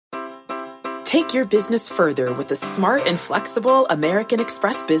Take your business further with the smart and flexible American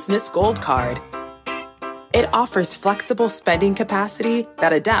Express Business Gold Card. It offers flexible spending capacity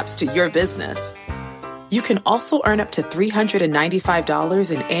that adapts to your business. You can also earn up to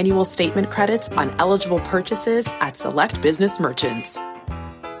 $395 in annual statement credits on eligible purchases at select business merchants.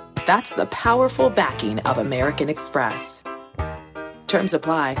 That's the powerful backing of American Express. Terms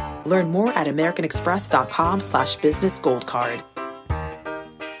apply. Learn more at americanexpress.com/business gold card.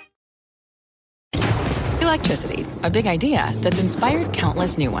 Electricity, a big idea that's inspired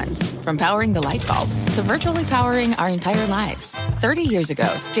countless new ones. From powering the light bulb to virtually powering our entire lives. 30 years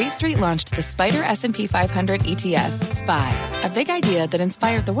ago, State Street launched the Spider S&P 500 ETF, SPY. A big idea that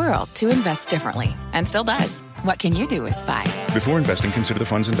inspired the world to invest differently. And still does. What can you do with SPY? Before investing, consider the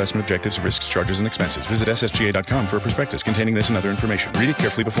fund's investment objectives, risks, charges, and expenses. Visit ssga.com for a prospectus containing this and other information. Read it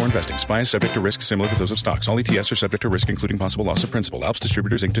carefully before investing. SPY is subject to risks similar to those of stocks. All ETFs are subject to risk, including possible loss of principal. Alps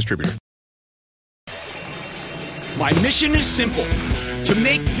Distributors, Inc. Distributor. My mission is simple, to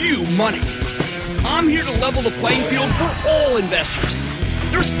make you money. I'm here to level the playing field for all investors.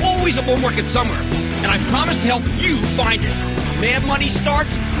 There's always a bull market somewhere, and I promise to help you find it. Mad Money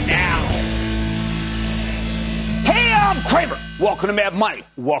starts now. Hey, I'm Cramer. Welcome to Mad Money.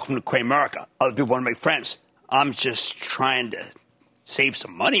 Welcome to Cramerica. Other people want to make friends. I'm just trying to save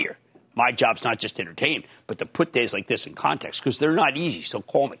some money here. My job's not just to entertain, but to put days like this in context, because they're not easy. So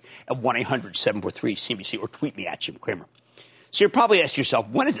call me at 1-800-743-CBC or tweet me at Jim Cramer. So you're probably asking yourself,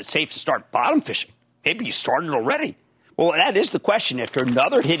 when is it safe to start bottom fishing? Maybe you started already. Well, that is the question after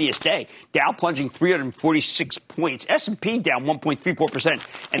another hideous day. Dow plunging 346 points, S&P down 1.34%,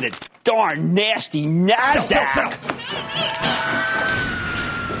 and the darn nasty NASDAQ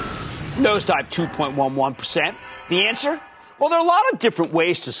nosedive 2.11%. The answer? Well, there are a lot of different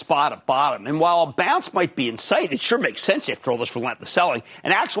ways to spot a bottom. And while a bounce might be in sight, it sure makes sense after all this relentless selling.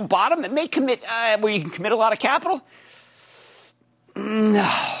 An actual bottom, it may commit, where you can commit a lot of capital? No.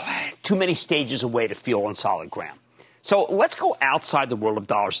 Too many stages away to feel on solid ground. So let's go outside the world of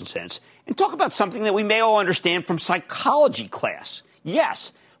dollars and cents and talk about something that we may all understand from psychology class.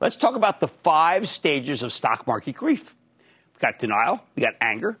 Yes, let's talk about the 5 stages of stock market grief. We got denial, we got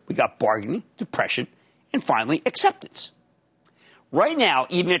anger, we got bargaining, depression, and finally acceptance. Right now,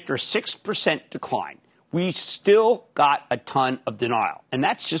 even after a 6% decline, we still got a ton of denial. And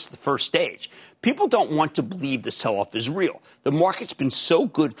that's just the first stage. People don't want to believe the sell-off is real. The market's been so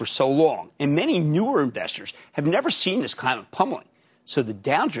good for so long, and many newer investors have never seen this kind of pummeling. So the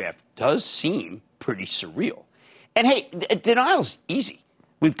downdraft does seem pretty surreal. And hey, denial's easy.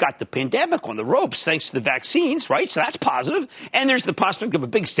 We've got the pandemic on the ropes thanks to the vaccines, right? So that's positive. And there's the prospect of a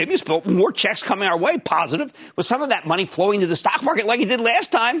big stimulus bill, more checks coming our way, positive, with some of that money flowing to the stock market like it did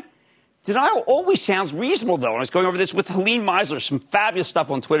last time. Denial always sounds reasonable, though. And I was going over this with Helene Meisler, some fabulous stuff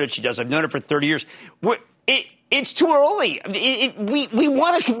on Twitter that she does. I've known her for 30 years. It's too early. We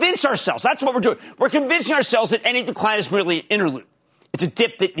want to convince ourselves. That's what we're doing. We're convincing ourselves that any decline is merely an interlude. It's a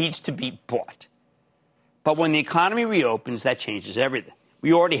dip that needs to be bought. But when the economy reopens, that changes everything.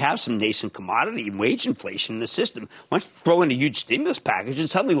 We already have some nascent commodity and wage inflation in the system. Once you throw in a huge stimulus package, and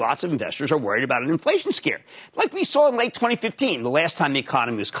suddenly lots of investors are worried about an inflation scare, like we saw in late 2015, the last time the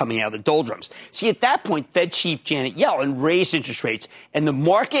economy was coming out of the doldrums. See, at that point, Fed Chief Janet Yellen raised interest rates, and the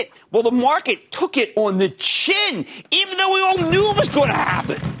market took it on the chin, even though we all knew it was going to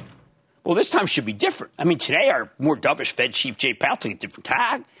happen. Well, this time should be different. I mean, today, our more dovish Fed Chief Jay Powell took a different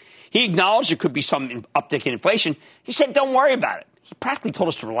tag. He acknowledged there could be some uptick in inflation. He said, don't worry about it. He practically told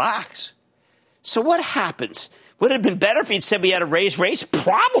us to relax. So what happens? Would it have been better if he'd said we had to raise rates?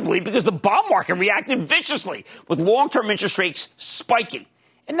 Probably, because the bond market reacted viciously with long-term interest rates spiking.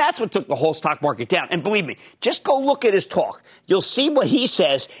 And that's what took the whole stock market down. And believe me, just go look at his talk. You'll see what he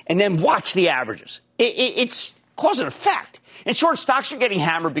says and then watch the averages. It's cause and effect. In short, stocks are getting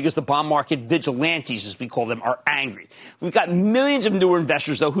hammered because the bond market vigilantes, as we call them, are angry. We've got millions of newer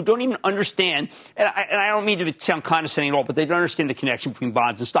investors, though, who don't even understand, and I don't mean to sound condescending at all, but they don't understand the connection between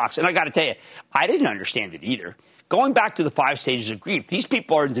bonds and stocks. And I got to tell you, I didn't understand it either. Going back to the 5 stages of grief, these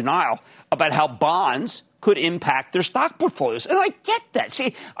people are in denial about how bonds could impact their stock portfolios. And I get that.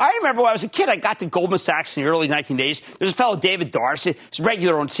 See, I remember when I was a kid, I got to Goldman Sachs in the early 1980s. There's a fellow, David Darcy, who's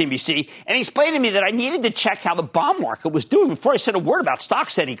regular on CNBC, and he explained to me that I needed to check how the bond market was doing before I said a word about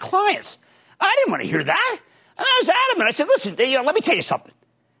stocks to any clients. I didn't want to hear that. I mean, I was adamant. I said, listen, let me tell you something.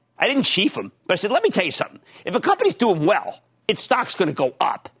 I didn't chief him, but I said, let me tell you something. If a company's doing well, its stock's going to go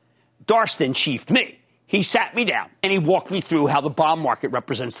up. Darcy then chiefed me. He sat me down and he walked me through how the bond market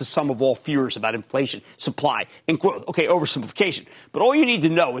represents the sum of all fears about inflation, supply, and growth. Okay, oversimplification. But all you need to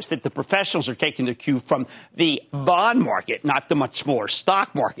know is that the professionals are taking their cue from the bond market, not the much smaller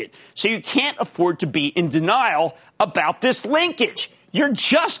stock market. So you can't afford to be in denial about this linkage. You're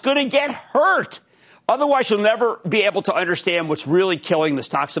just going to get hurt. Otherwise, you'll never be able to understand what's really killing the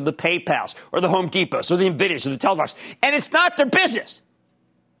stocks of the PayPals or the Home Depots or the NVIDIAs or the Telladocs. And it's not their business.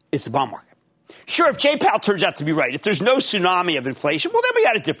 It's the bond market. Sure, if Jay Powell turns out to be right, if there's no tsunami of inflation, well, then we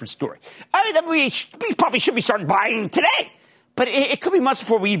got a different story. I mean, then we probably should be starting buying today. But it could be months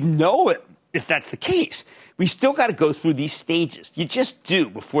before we even know it, if that's the case. We still got to go through these stages. You just do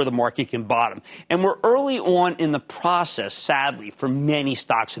before the market can bottom. And we're early on in the process, sadly, for many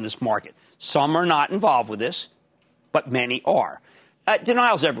stocks in this market. Some are not involved with this, but many are.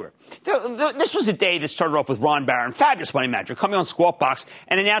 Denials everywhere. This was a day that started off with Ron Barron, fabulous money manager, coming on Squawk Box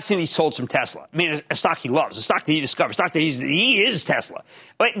and announcing he sold some Tesla. I mean, a stock he loves, a stock that he discovered, a stock that he is Tesla.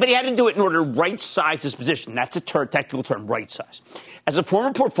 But he had to do it in order to right-size his position. That's a technical term, right-size. As a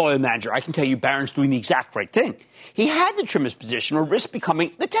former portfolio manager, I can tell you Barron's doing the exact right thing. He had to trim his position or risk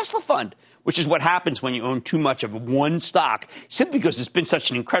becoming the Tesla fund, which is what happens when you own too much of one stock, simply because it's been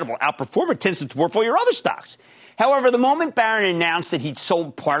such an incredible outperformer. It tends to dwarf all your other stocks. However, the moment Barron announced that he'd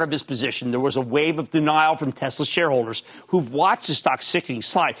sold part of his position, there was a wave of denial from Tesla shareholders who've watched the stock sickening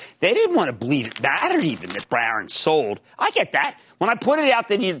slide. They didn't want to believe it mattered even that Barron sold. I get that. When I pointed out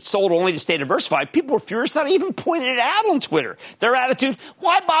that he had sold only to stay diversified, people were furious that I even pointed it out on Twitter. Their attitude,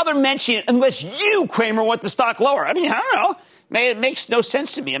 why bother mentioning it unless you, Cramer, want the stock lower? I mean, I don't know. It makes no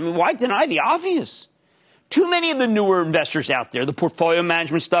sense to me. I mean, why deny the obvious? Too many of the newer investors out there, the portfolio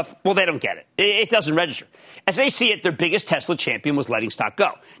management stuff, well, they don't get it. It doesn't register. As they see it, their biggest Tesla champion was letting stock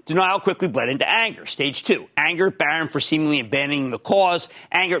go. Denial quickly bled into anger. Stage 2. Anger at Barron for seemingly abandoning the cause.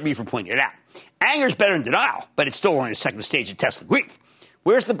 Anger at me for pointing it out. Anger is better than denial, but it's still only the second stage of Tesla grief.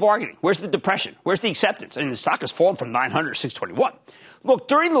 Where's the bargaining? Where's the depression? Where's the acceptance? I mean, the stock has fallen from 900 to 621. Look,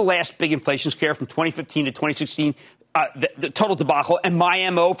 during the last big inflation scare from 2015 to 2016, the total debacle, and my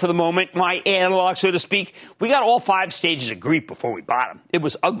MO for the moment, my analog, so to speak, we got all 5 stages of grief before we bottomed. It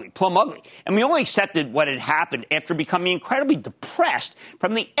was ugly, plumb ugly. And we only accepted what had happened after becoming incredibly depressed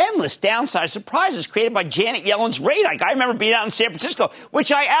from the endless downside surprises created by Janet Yellen's rate hike. I remember being out in San Francisco,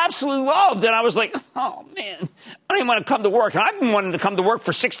 which I absolutely loved, and I was like, oh, man, I don't even want to come to work. And I've been wanting to come to work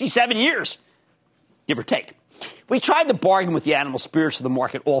for 67 years, give or take. We tried to bargain with the animal spirits of the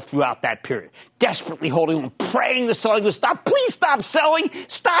market all throughout that period, desperately holding on, praying the selling would stop. Please stop selling.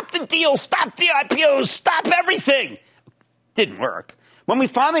 Stop the deals. Stop the IPOs. Stop everything. Didn't work. When we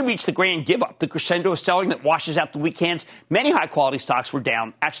finally reached the grand give-up, the crescendo of selling that washes out the weak hands, many high-quality stocks were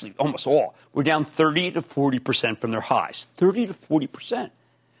down, actually almost all, were down 30 to 40% from their highs. 30 to 40%.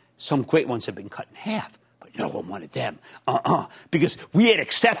 Some great ones have been cut in half. No one wanted them. Because we had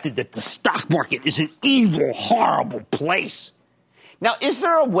accepted that the stock market is an evil, horrible place. Now, is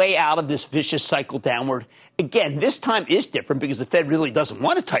there a way out of this vicious cycle downward? Again, this time is different because the Fed really doesn't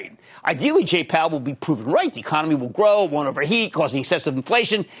want to tighten. Ideally, Jay Powell will be proven right. The economy will grow, won't overheat, causing excessive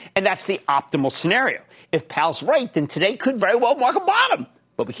inflation, and that's the optimal scenario. If Powell's right, then today could very well mark a bottom,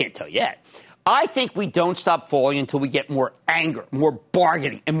 but we can't tell yet. I think we don't stop falling until we get more anger, more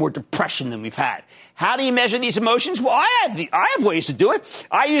bargaining, and more depression than we've had. How do you measure these emotions? Well, I have ways to do it.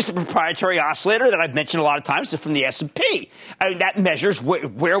 I use the proprietary oscillator that I've mentioned a lot of times from the S&P. I mean, that measures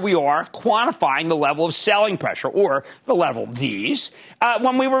where we are quantifying the level of selling pressure or the level of these.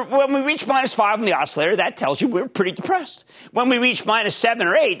 When we reach -5 on the oscillator, that tells you we're pretty depressed. When we reach -7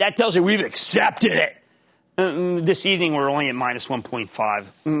 or 8, that tells you we've accepted it. This evening, we're only at -1.5.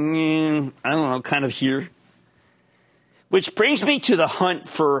 I don't know, kind of here. Which brings me to the hunt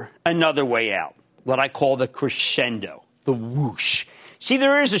for another way out, what I call the crescendo, the whoosh. See,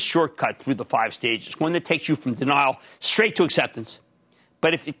 there is a shortcut through the 5 stages, one that takes you from denial straight to acceptance.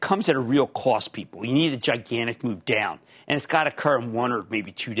 But if it comes at a real cost, people, you need a gigantic move down. And it's got to occur in 1 or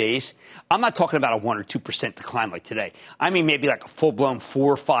maybe 2 days. I'm not talking about a 1 or 2% decline like today. I mean maybe like a full-blown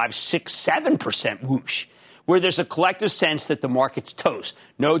 4, 5, 6, 7% whoosh, where there's a collective sense that the market's toast.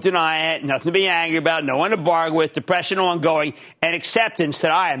 No denying it, nothing to be angry about, no one to bargain with, depression ongoing, and acceptance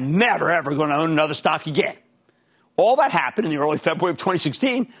that I am never, ever going to own another stock again. All that happened in the early February of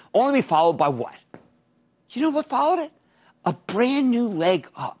 2016, only to be followed by what? You know what followed it? A brand new leg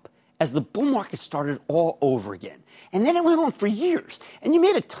up as the bull market started all over again. And then it went on for years. And you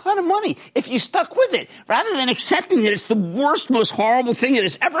made a ton of money if you stuck with it, rather than accepting that it's the worst, most horrible thing that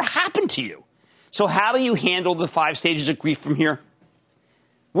has ever happened to you. So how do you handle the 5 stages of grief from here?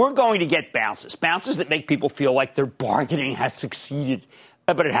 We're going to get bounces that make people feel like their bargaining has succeeded.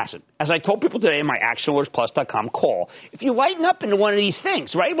 But it hasn't. As I told people today in my ActionAlertsPlus.com call, if you lighten up into one of these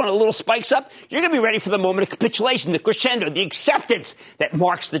things, right, when a little spikes up, you're going to be ready for the moment of capitulation, the crescendo, the acceptance that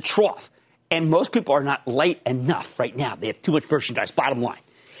marks the trough. And most people are not light enough right now. They have too much merchandise, bottom line.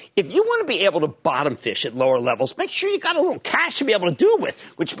 If you want to be able to bottom fish at lower levels, make sure you got a little cash to be able to do it with,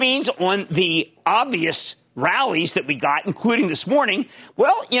 which means on the obvious rallies that we got, including this morning,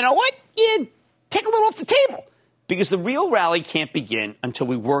 well, you know what? You take a little off the table. Because the real rally can't begin until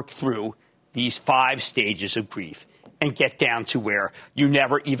we work through these 5 stages of grief and get down to where you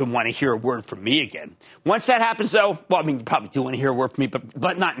never even want to hear a word from me again. Once that happens, though, well, I mean, you probably do want to hear a word from me,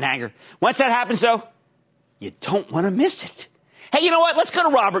 but not in anger. Once that happens, though, you don't want to miss it. Hey, you know what? Let's go to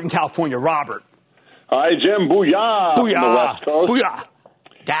Robert in California. Robert. Hi, Jim. Booyah. Booyah. From the West Coast. Booyah.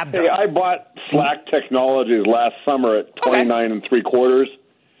 Hey, I bought Slack Technologies last summer at 29 3/4.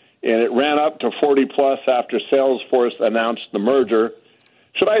 And it ran up to 40-plus after Salesforce announced the merger.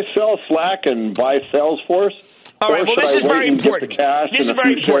 Should I sell Slack and buy Salesforce? All right, well, this is very important. Get the cash this and is a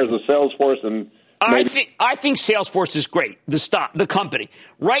very few important. shares of Salesforce and I think Salesforce is great, the company.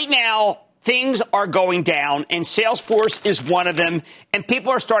 Right now, things are going down, and Salesforce is one of them, and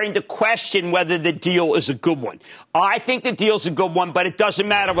people are starting to question whether the deal is a good one. I think the deal's a good one, but it doesn't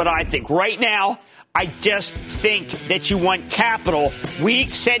matter what I think. Right now, I just think that you want capital. We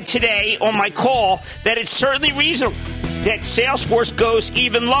said today on my call that it's certainly reasonable that Salesforce goes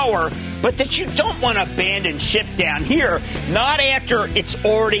even lower, but that you don't want to abandon ship down here, not after it's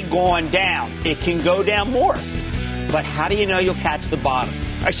already gone down. It can go down more. But how do you know you'll catch the bottom?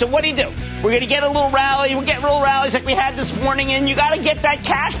 All right, so what do you do? We're going to get a little rally. We'll get little rallies like we had this morning, and you got to get that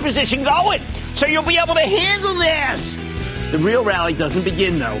cash position going so you'll be able to handle this. The real rally doesn't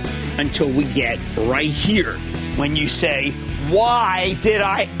begin, though, until we get right here when you say, why did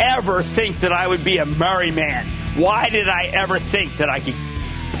I ever think that I would be a merry man? Why did I ever think that I could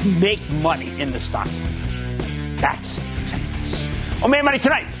make money in the stock market? That's acceptance. Oh, man, money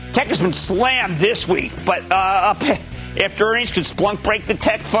tonight. Tech has been slammed this week, but up after earnings, could Splunk break the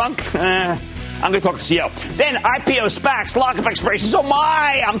tech funk? I'm going to talk to CEO. Then IPO, SPACs, lockup expirations. Oh,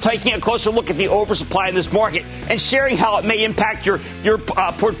 my! I'm taking a closer look at the oversupply in this market and sharing how it may impact your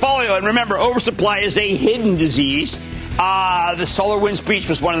portfolio. And remember, oversupply is a hidden disease. The SolarWinds breach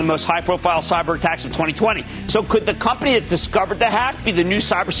was one of the most high-profile cyber attacks of 2020. So could the company that discovered the hack be the new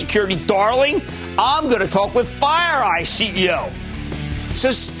cybersecurity darling? I'm going to talk with FireEye CEO.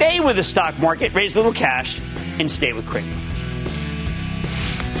 So stay with the stock market, raise a little cash, and stay with Cramer.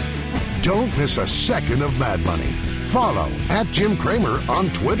 Don't miss a second of Mad Money. Follow @Jim Cramer on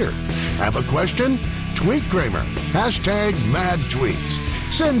Twitter. Have a question? Tweet Cramer. #MadTweets.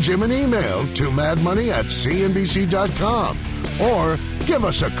 Send Jim an email to madmoney@cnbc.com or give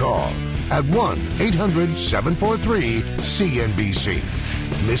us a call at 1-800-743-CNBC.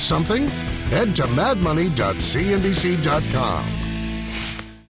 Miss something? Head to madmoney.cnbc.com.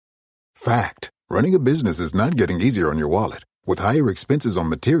 Fact. Running a business is not getting easier on your wallet. With higher expenses on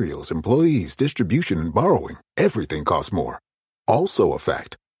materials, employees, distribution, and borrowing, everything costs more. Also a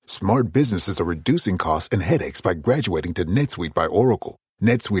fact. Smart businesses are reducing costs and headaches by graduating to NetSuite by Oracle.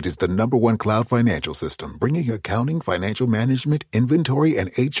 NetSuite is the #1 cloud financial system, bringing accounting, financial management, inventory,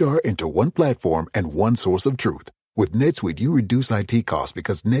 and HR into one platform and one source of truth. With NetSuite, you reduce IT costs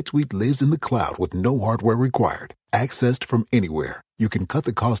because NetSuite lives in the cloud with no hardware required. Accessed from anywhere, you can cut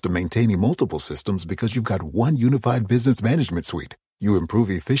the cost of maintaining multiple systems because you've got one unified business management suite. You improve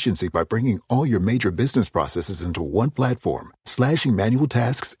efficiency by bringing all your major business processes into one platform, slashing manual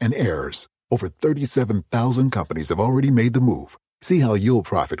tasks and errors. Over 37,000 companies have already made the move. See how you'll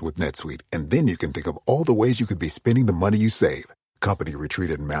profit with NetSuite, and then you can think of all the ways you could be spending the money you save. Company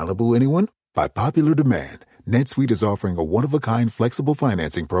retreat in Malibu, anyone? By popular demand, NetSuite is offering a one-of-a-kind flexible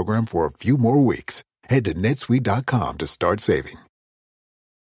financing program for a few more weeks. Head to netsuite.com to start saving.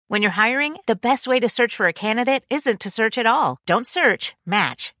 When you're hiring, the best way to search for a candidate isn't to search at all. Don't search,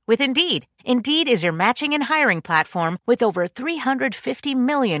 match with Indeed. Indeed is your matching and hiring platform with over 350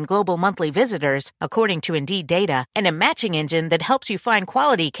 million global monthly visitors, according to Indeed data, and a matching engine that helps you find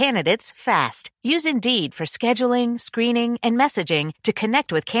quality candidates fast. Use Indeed for scheduling, screening, and messaging to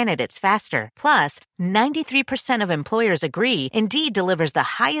connect with candidates faster. Plus, 93% of employers agree Indeed delivers the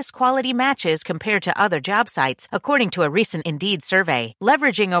highest quality matches compared to other job sites, according to a recent Indeed survey.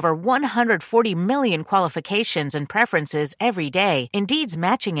 Leveraging over 140 million qualifications and preferences every day, Indeed's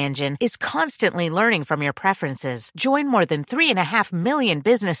matching matching engine is constantly learning from your preferences. Join more than 3.5 million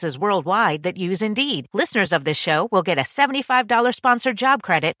businesses worldwide that use Indeed. Listeners of this show will get a $75 sponsored job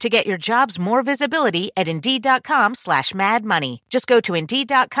credit to get your jobs more visibility at Indeed.com/Mad Money. Just go to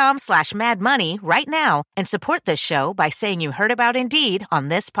Indeed.com/Mad Money right now and support this show by saying you heard about Indeed on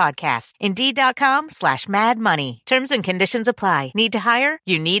this podcast. Indeed.com/Mad Money. Terms and conditions apply. Need to hire?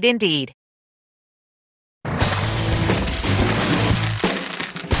 You need Indeed.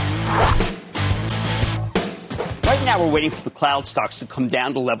 Right now, we're waiting for the cloud stocks to come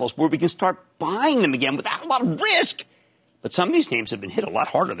down to levels where we can start buying them again without a lot of risk. But some of these names have been hit a lot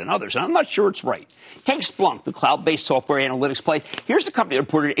harder than others, and I'm not sure it's right. Take Splunk, the cloud-based software analytics play. Here's a company that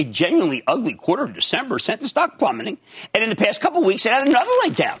reported a genuinely ugly quarter in December, sent the stock plummeting, and in the past couple of weeks, it had another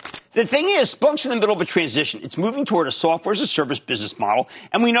leg down. The thing is, Splunk's in the middle of a transition. It's moving toward a software-as-a-service business model,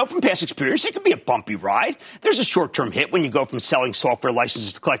 and we know from past experience it can be a bumpy ride. There's a short-term hit when you go from selling software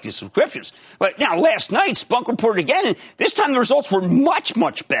licenses to collecting subscriptions. But now, last night, Splunk reported again, and this time the results were much,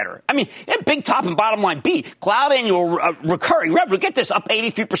 much better. I mean, they had big top and bottom line beat. Cloud annual recurring revenue, get this, up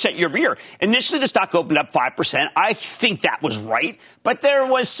 83% year over year. Initially, the stock opened up 5%. I think that was right, but there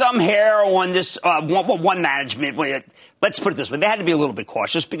was some hair on this one management. Let's put it this way. They had to be a little bit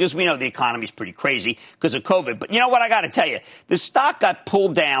cautious because we know the economy's pretty crazy because of COVID. But you know what? I got to tell you, the stock got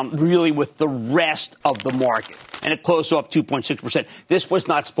pulled down really with the rest of the market, and it closed off 2.6%. This was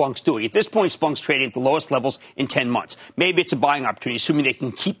not Splunk's doing. At this point, Splunk's trading at the lowest levels in 10 months. Maybe it's a buying opportunity, assuming they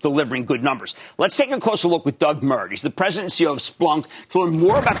can keep delivering good numbers. Let's take a closer look with Doug Merritt. He's the president and CEO of Splunk to learn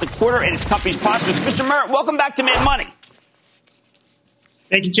more about the quarter and its company's prospects. Mr. Merritt, welcome back to Mad Money.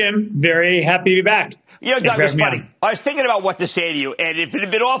 Thank you, Jim. Very happy to be back. You know, Doug, it was funny. I was thinking about what to say to you, and if it had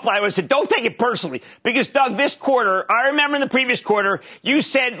been offline, I would have said, don't take it personally. Because, Doug, this quarter, I remember in the previous quarter, you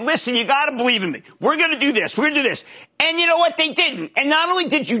said, listen, you got to believe in me. We're going to do this. We're going to do this. And you know what? They didn't. And not only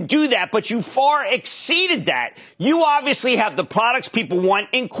did you do that, but you far exceeded that. You obviously have the products people want,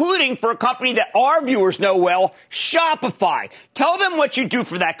 including for a company that our viewers know well, Shopify. Tell them what you do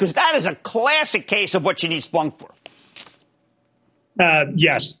for that, because that is a classic case of what you need Splunk for.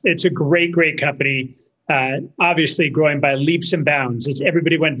 Yes, it's a great, great company. Obviously growing by leaps and bounds. It's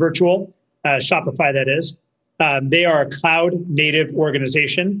everybody went virtual, Shopify that is. They are a cloud native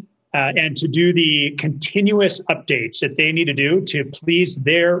organization. And to do the continuous updates that they need to do to please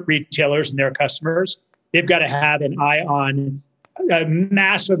their retailers and their customers, they've got to have an eye on a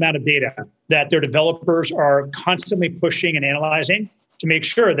massive amount of data that their developers are constantly pushing and analyzing to make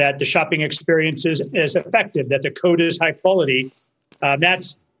sure that the shopping experience is effective, that the code is high quality.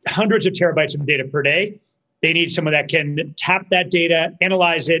 That's hundreds of terabytes of data per day. They need someone that can tap that data,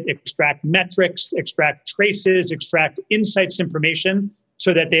 analyze it, extract metrics, extract traces, extract insights information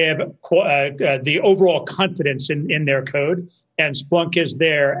so that they have the overall confidence in their code. And Splunk is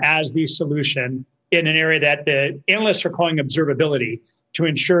there as the solution in an area that the analysts are calling observability to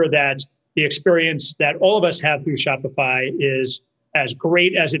ensure that the experience that all of us have through Shopify is as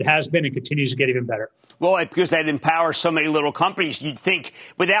great as it has been and continues to get even better. Well, because that empowers so many little companies, you'd think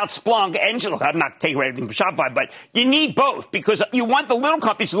without Splunk, and look, I'm not taking away anything from Shopify, but you need both because you want the little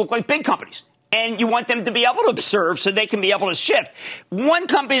companies to look like big companies. And you want them to be able to observe so they can be able to shift.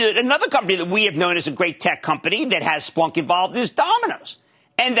 Another company that we have known as a great tech company that has Splunk involved is Domino's.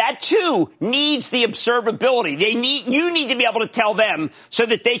 And that, too, needs the observability. You need to be able to tell them so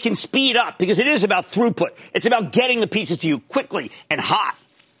that they can speed up, because it is about throughput. It's about getting the pizza to you quickly and hot.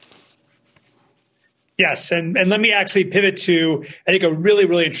 Yes, and let me actually pivot to, I think, a really,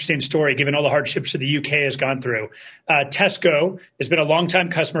 really interesting story, given all the hardships that the UK has gone through. Tesco has been a longtime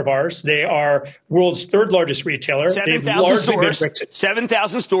customer of ours. They are world's third largest retailer. 7,000 stores.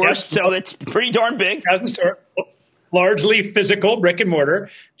 7,000 stores, yes. So it's pretty darn big. 7,000 stores. Largely physical, brick and mortar.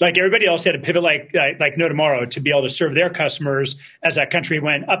 Like everybody else, they had to pivot like no tomorrow to be able to serve their customers as that country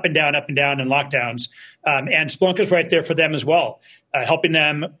went up and down in lockdowns. And Splunk is right there for them as well, helping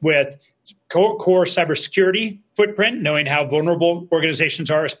them with core cybersecurity footprint, knowing how vulnerable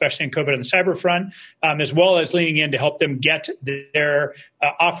organizations are, especially in COVID on the cyber front, as well as leaning in to help them get their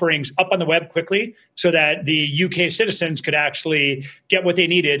offerings up on the web quickly so that the UK citizens could actually get what they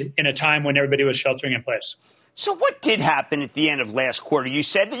needed in a time when everybody was sheltering in place. So what did happen at the end of last quarter? You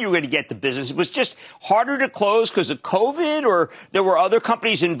said that you were going to get the business. It was just harder to close because of COVID, or there were other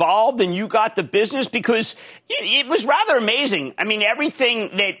companies involved and you got the business? Because it was rather amazing. I mean,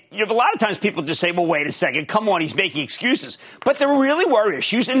 everything that, a lot of times people just say, well, wait a second, come on, he's making excuses. But there really were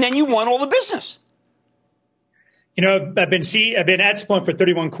issues, and then you won all the business. I've been at Splunk for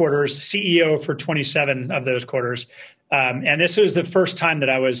 31 quarters, CEO for 27 of those quarters. And this was the first time that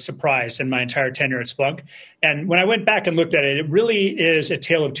I was surprised in my entire tenure at Splunk. And when I went back and looked at it, it really is a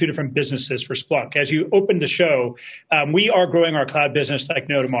tale of two different businesses for Splunk. As you opened the show, we are growing our cloud business like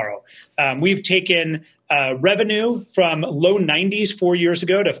no tomorrow. We've taken revenue from low 90s 4 years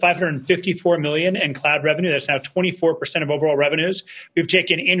ago to $554 million in cloud revenue. That's now 24% of overall revenues. We've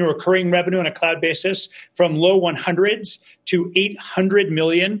taken annual recurring revenue on a cloud basis from low 100s to $800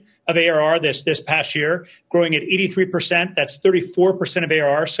 million of ARR this past year, growing at 83%. That's 34% of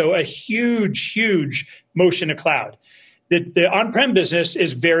ARR. So a huge, huge motion to cloud. The on-prem business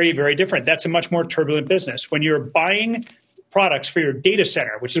is very, very different. That's a much more turbulent business. When you're buying products for your data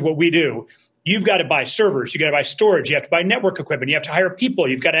center, which is what we do, you've got to buy servers, you got to buy storage, you have to buy network equipment, you have to hire people,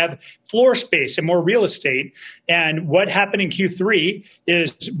 you've got to have floor space and more real estate. And what happened in Q3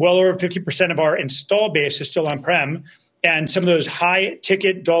 is well over 50% of our install base is still on-prem. And some of those high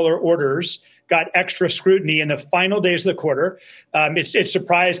ticket dollar orders got extra scrutiny in the final days of the quarter. It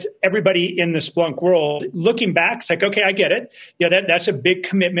surprised everybody in the Splunk world. Looking back, it's like, okay, I get it. Yeah, that's a big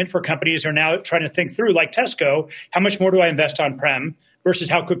commitment for companies who are now trying to think through, like Tesco, how much more do I invest on-prem versus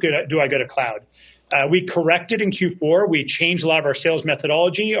how quickly do I go to cloud? We corrected in Q4. We changed a lot of our sales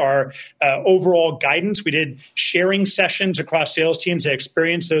methodology, our overall guidance. We did sharing sessions across sales teams that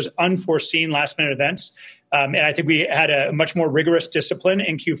experienced those unforeseen last-minute events. And I think we had a much more rigorous discipline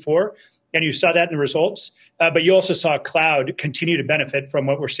in Q4. And you saw that in the results. But you also saw cloud continue to benefit from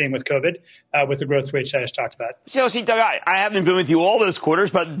what we're seeing with COVID, with the growth rates I just talked about. So, see, Doug, I haven't been with you all those quarters,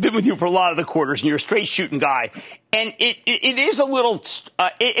 but I've been with you for a lot of the quarters, and you're a straight shooting guy. And it is a little,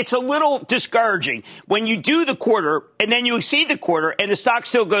 it's a little discouraging when you do the quarter and then you exceed the quarter and the stock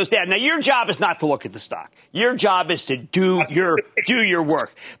still goes down. Now, your job is not to look at the stock. Your job is to do your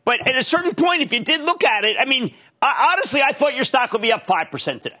work. But at a certain point, if you did look at it, I mean, honestly, I thought your stock would be up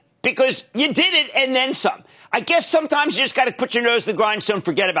 5% today. Because you did it and then some. I guess sometimes you just got to put your nose to the grindstone,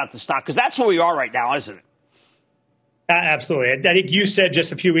 forget about the stock, because that's where we are right now, isn't it? Absolutely. I think you said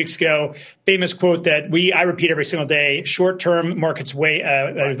just a few weeks ago, famous quote that I repeat every single day: short-term market's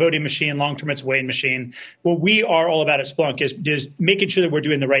a voting machine, long-term it's a weighing machine. What we are all about at Splunk is making sure that we're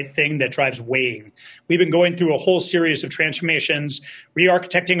doing the right thing that drives weighing. We've been going through a whole series of transformations,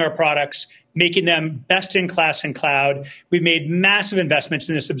 re-architecting our products, making them best in class in cloud. We've made massive investments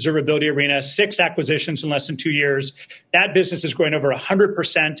in this observability arena, 6 acquisitions in less than 2 years. That business is growing over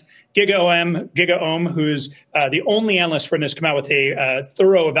 100%. GigaOM, who's the only analyst firm that's come out with a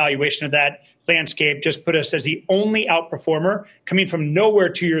thorough evaluation of that landscape, just put us as the only outperformer, coming from nowhere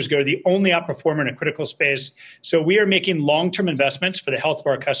 2 years ago, the only outperformer in a critical space. So we are making long-term investments for the health of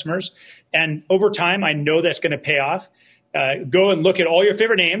our customers. And over time, I know that's going to pay off. Go and look at all your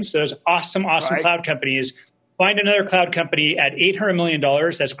favorite names, those awesome right. Cloud companies. Find another cloud company at $800 million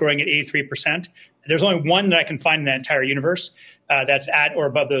that's growing at 83%. There's only one that I can find in that entire universe that's at or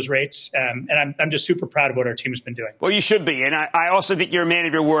above those rates. And I'm just super proud of what our team has been doing. Well, you should be. And I also think you're a man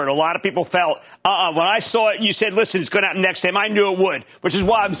of your word. A lot of people felt, when I saw it, you said, listen, it's going to happen next time. I knew it would, which is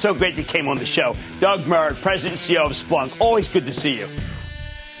why I'm so glad you came on the show. Doug Merritt, President and CEO of Splunk. Always good to see you.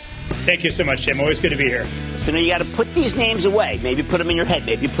 Thank you so much, Jim. Always good to be here. So now you got to put these names away. Maybe put them in your head.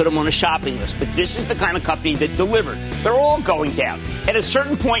 Maybe put them on a shopping list. But this is the kind of company that delivered. They're all going down. At a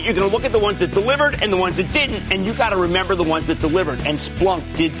certain point, you're going to look at the ones that delivered and the ones that didn't, and you got to remember the ones that delivered. And Splunk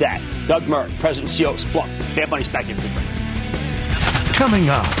did that. Doug Merritt, President and CEO of Splunk. Bad Money's back in the break. Coming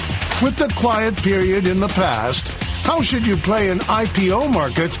up, with the quiet period in the past, how should you play an IPO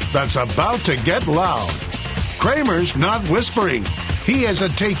market that's about to get loud? Cramer's not whispering. He has a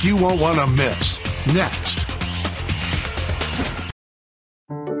take you won't want to miss. Next.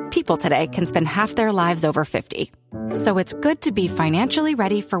 People today can spend half their lives over 50. So it's good to be financially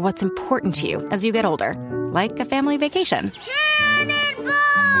ready for what's important to you as you get older, like a family vacation.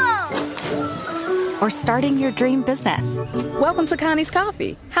 Or starting your dream business. Welcome to Connie's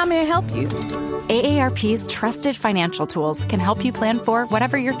Coffee. How may I help you? AARP's trusted financial tools can help you plan for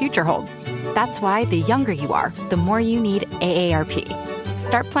whatever your future holds. That's why the younger you are, the more you need AARP.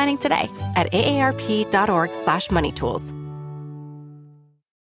 Start planning today at aarp.org/moneytools.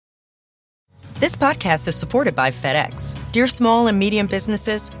 This podcast is supported by FedEx. Dear small and medium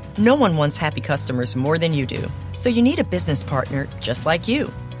businesses, no one wants happy customers more than you do. So you need a business partner just like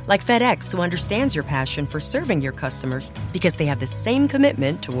you. Like FedEx, who understands your passion for serving your customers because they have the same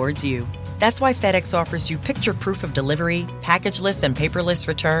commitment towards you. That's why FedEx offers you picture proof of delivery, packageless and paperless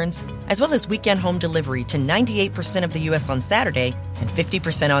returns, as well as weekend home delivery to 98% of the U.S. on Saturday and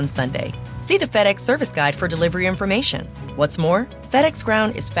 50% on Sunday. See the FedEx service guide for delivery information. What's more, FedEx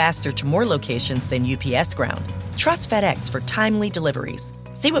Ground is faster to more locations than UPS Ground. Trust FedEx for timely deliveries.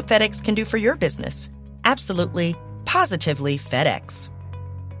 See what FedEx can do for your business. Absolutely, positively FedEx.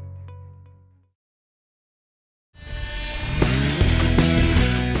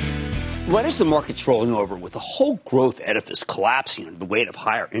 Right as the market's rolling over with the whole growth edifice collapsing under the weight of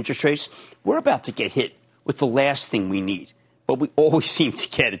higher interest rates, we're about to get hit with the last thing we need. But we always seem to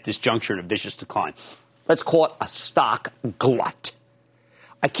get at this juncture in a vicious decline. Let's call it a stock glut.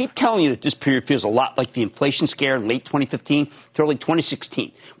 I keep telling you that this period feels a lot like the inflation scare in late 2015 to early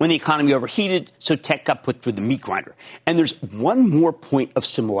 2016, when the economy overheated, so tech got put through the meat grinder. And there's one more point of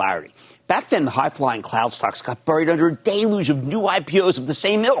similarity. Back then, the high-flying cloud stocks got buried under a deluge of new IPOs of the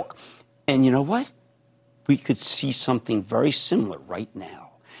same ilk. And you know what? We could see something very similar right now.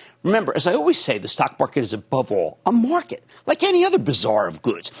 Remember, as I always say, the stock market is above all a market, like any other bazaar of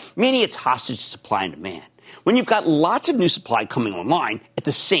goods, meaning it's hostage to supply and demand. When you've got lots of new supply coming online at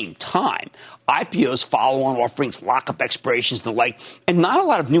the same time, IPOs, follow-on offerings, lockup expirations, and the like, and not a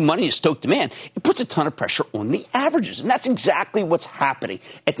lot of new money to stoke demand, it puts a ton of pressure on the averages. And that's exactly what's happening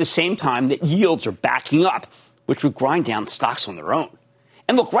at the same time that yields are backing up, which would grind down the stocks on their own.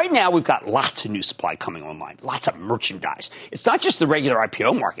 And look, right now we've got lots of new supply coming online, lots of merchandise. It's not just the regular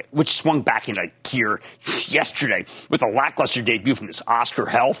IPO market, which swung back into gear yesterday with a lackluster debut from this Oscar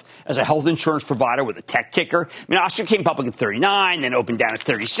Health as a health insurance provider with a tech kicker. I mean, Oscar came public at 39, then opened down at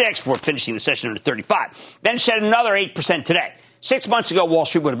 36 before finishing the session under 35. Then shed another 8% today. 6 months ago, Wall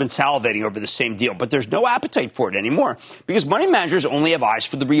Street would have been salivating over the same deal, but there's no appetite for it anymore because money managers only have eyes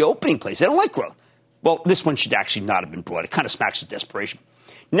for the reopening plays. They don't like growth. Well, this one should actually not have been brought. It kind of smacks of desperation.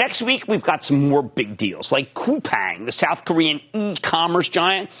 Next week, we've got some more big deals, like Coupang, the South Korean e-commerce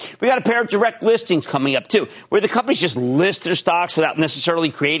giant. We got a pair of direct listings coming up, too, where the companies just list their stocks without necessarily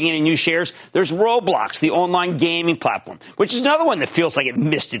creating any new shares. There's Roblox, the online gaming platform, which is another one that feels like it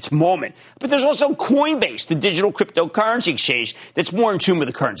missed its moment. But there's also Coinbase, the digital cryptocurrency exchange that's more in tune with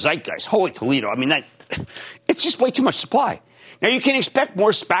the current zeitgeist. Holy Toledo. I mean, it's just way too much supply. Now, you can expect more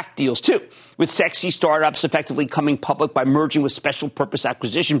SPAC deals, too, with sexy startups effectively coming public by merging with special purpose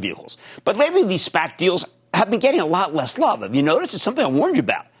acquisition vehicles. But lately, these SPAC deals have been getting a lot less love. Have you noticed? It's something I warned you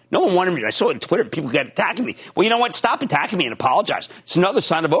about. No one wanted me. I saw it on Twitter. People kept attacking me. Well, you know what? Stop attacking me and apologize. It's another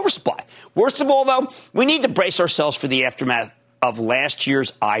sign of oversupply. Worst of all, though, we need to brace ourselves for the aftermath of last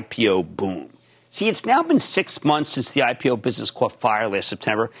year's IPO boom. See, it's now been 6 months since the IPO business caught fire last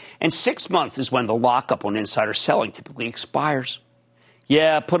September, and 6 months is when the lockup on insider selling typically expires.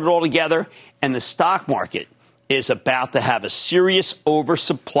 Yeah, put it all together, and the stock market is about to have a serious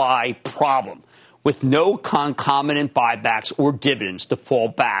oversupply problem with no concomitant buybacks or dividends to fall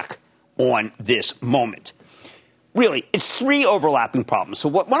back on this moment. Really, it's three overlapping problems. So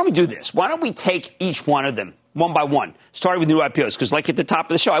why don't we do this? Why don't we take each one of them one by one, starting with new IPOs? Because like at the top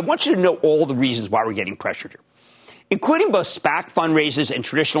of the show, I want you to know all the reasons why we're getting pressured here. Including both SPAC fundraisers and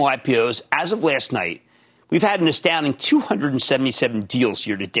traditional IPOs, as of last night, we've had an astounding 277 deals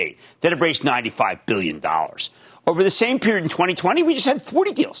year to date that have raised $95 billion. Over the same period in 2020, we just had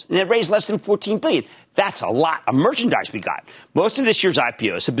 40 deals, and it raised less than $14 billion. That's a lot of merchandise we got. Most of this year's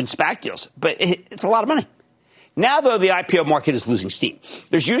IPOs have been SPAC deals, but it's a lot of money. Now, though, the IPO market is losing steam.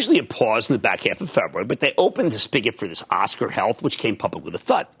 There's usually a pause in the back half of February, but they opened the spigot for this Oscar Health, which came public with a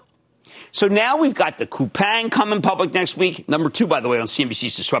thud. So now we've got the Coupang coming public next week. Number 2, by the way, on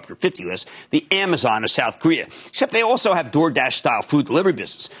CNBC's Disruptor 50 list, the Amazon of South Korea. Except they also have DoorDash-style food delivery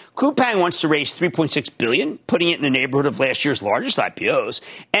business. Coupang wants to raise $3.6 billion, putting it in the neighborhood of last year's largest IPOs.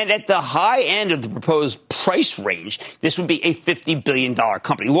 And at the high end of the proposed price range, this would be a $50 billion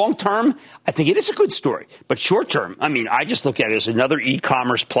company. Long term, I think it is a good story. But short term, I mean, I just look at it as another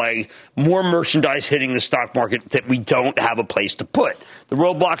e-commerce play, more merchandise hitting the stock market that we don't have a place to put. The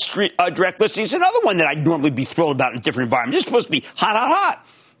Roblox direct listing is another one that I'd normally be thrilled about in a different environment. It's supposed to be hot, hot, hot.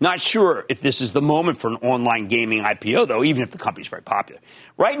 Not sure if this is the moment for an online gaming IPO, though, even if the company's very popular.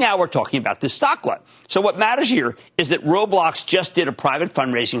 Right now, we're talking about this stock glut. So what matters here is that Roblox just did a private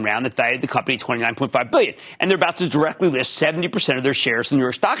fundraising round that valued the company at $29.5 billion, and they're about to directly list 70% of their shares in the New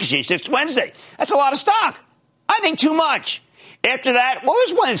York Stock Exchange next Wednesday. That's a lot of stock. I think too much. After that, well,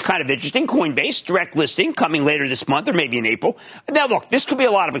 there's one that's kind of interesting, Coinbase, direct listing, coming later this month or maybe in April. Now, look, this could be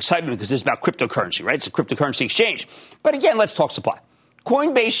a lot of excitement because it's about cryptocurrency, right? It's a cryptocurrency exchange. But again, let's talk supply.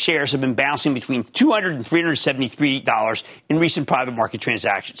 Coinbase shares have been bouncing between $200 and $373 in recent private market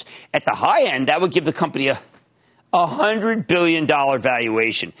transactions. At the high end, that would give the company a $100 billion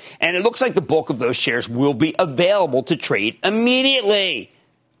valuation. And it looks like the bulk of those shares will be available to trade immediately.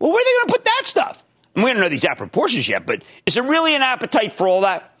 Well, where are they going to put that stuff? And we don't know the exact proportions yet, but is there really an appetite for all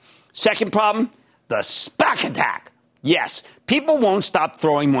that? Second problem, the SPAC attack. Yes, people won't stop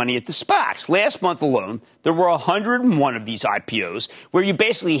throwing money at the SPACs. Last month alone, there were 101 of these IPOs where you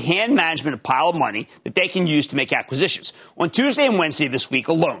basically hand management a pile of money that they can use to make acquisitions. On Tuesday and Wednesday this week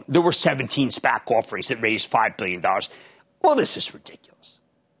alone, there were 17 SPAC offerings that raised $5 billion. Well, this is ridiculous.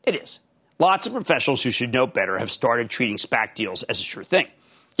 It is. Lots of professionals who should know better have started treating SPAC deals as a sure thing.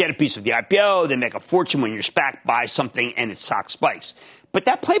 Get a piece of the IPO, then make a fortune when your SPAC buys something and its stock spikes. But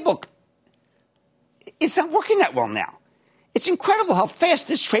that playbook, it's not working that well now. It's incredible how fast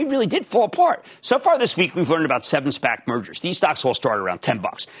this trade really did fall apart. So far this week, we've learned about 7 SPAC mergers. These stocks all start around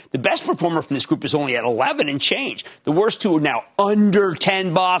 $10. The best performer from this group is only at 11 and change. The worst two are now under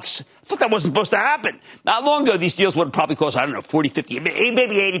 $10. I thought that wasn't supposed to happen. Not long ago, these deals would have probably cost, 40, 50,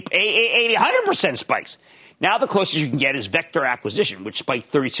 maybe 80, 100% spikes. Now the closest you can get is Vector Acquisition, which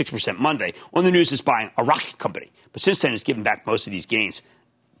spiked 36% Monday on the news it's buying a rocket company. But since then, it's given back most of these gains.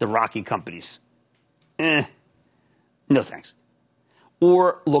 The rocket companies, no thanks.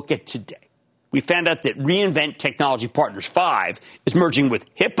 Or look at today. We found out that Reinvent Technology Partners 5 is merging with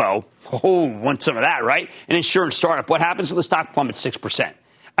Hippo. Oh, want some of that, right? An insurance startup. What happens if the stock plummets 6%?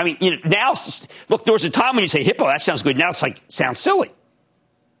 I mean, now, look, there was a time when you say Hippo, that sounds good. Now it's like, sounds silly.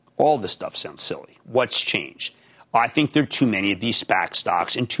 All this stuff sounds silly. What's changed? I think there are too many of these SPAC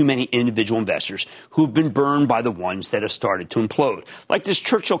stocks and too many individual investors who've been burned by the ones that have started to implode. Like this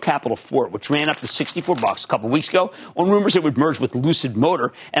Churchill Capital Fort, which ran up to $64 a couple of weeks ago on rumors it would merge with Lucid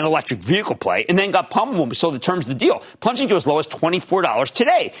Motor, an electric vehicle play, and then got pummeled when we saw the terms of the deal, plunging to as low as $24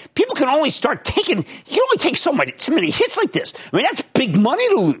 today. People can only start taking, you can only take so many hits like this. I mean, that's big money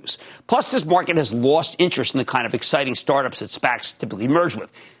to lose. Plus, this market has lost interest in the kind of exciting startups that SPACs typically merge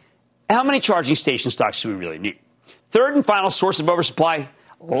with. How many charging station stocks do we really need? Third and final source of oversupply,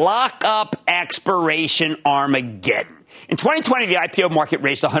 lockup expiration Armageddon. In 2020, the IPO market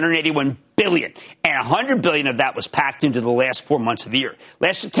raised $181 billion, and $100 billion of that was packed into the last 4 months of the year.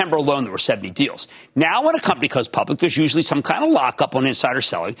 Last September alone, there were 70 deals. Now, when a company goes public, there's usually some kind of lockup on insider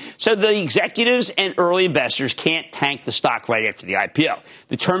selling, so the executives and early investors can't tank the stock right after the IPO.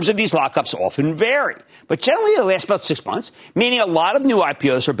 The terms of these lockups often vary, but generally they last about 6 months, meaning a lot of new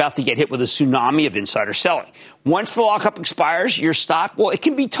IPOs are about to get hit with a tsunami of insider selling. Once the lockup expires, your stock, well, it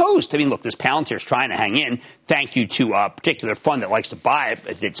can be toast. I mean, look, this Palantir's trying to hang in. Thank you to a particular fund that likes to buy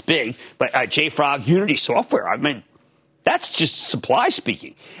it. It's big. But JFrog, Unity Software, I mean, that's just supply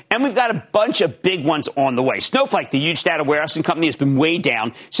speaking. And we've got a bunch of big ones on the way. Snowflake, the huge data warehousing company, has been way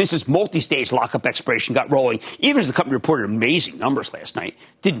down since its multi-stage lockup expiration got rolling, even as the company reported amazing numbers last night.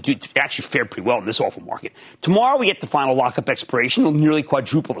 Actually fared pretty well in this awful market. Tomorrow we get the final lockup expiration. It'll nearly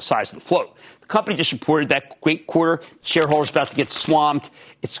quadruple the size of the float. The company just reported that great quarter. Shareholders about to get swamped.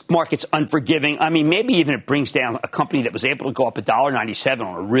 Its market's unforgiving. I mean, maybe even it brings down a company that was able to go up $1.97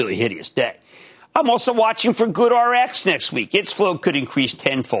 on a really hideous day. I'm also watching for GoodRx next week. Its float could increase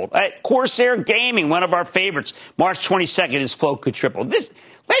tenfold. Corsair Gaming, one of our favorites, March 22nd, its float could triple.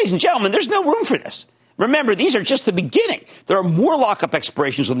 Ladies and gentlemen, there's no room for this. Remember, these are just the beginning. There are more lockup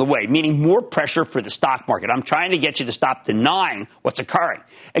expirations on the way, meaning more pressure for the stock market. I'm trying to get you to stop denying what's occurring.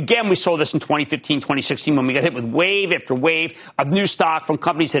 Again, we saw this in 2015, 2016 when we got hit with wave after wave of new stock from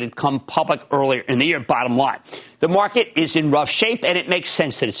companies that had come public earlier in the year. Bottom line, the market is in rough shape, and it makes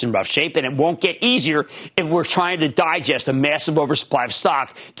sense that it's in rough shape, and it won't get easier if we're trying to digest a massive oversupply of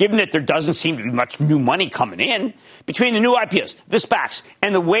stock, given that there doesn't seem to be much new money coming in. Between the new IPOs, the SPACs,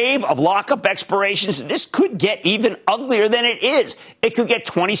 and the wave of lockup expirations, this could get even uglier than it is. It could get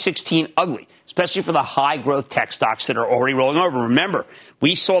 2016 ugly, especially for the high-growth tech stocks that are already rolling over. Remember,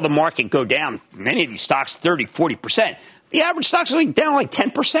 we saw the market go down, many of these stocks, 30, 40%. The average stocks are down like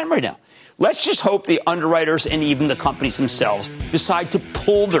 10% right now. Let's just hope the underwriters and even the companies themselves decide to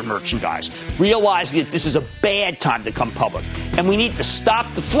pull their merchandise, realizing that this is a bad time to come public, and we need to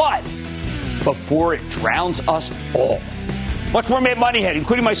stop the flood before it drowns us all. Much more Made Money ahead,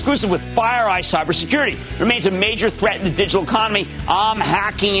 including my exclusive with FireEye Cybersecurity. It remains a major threat in the digital economy. I'm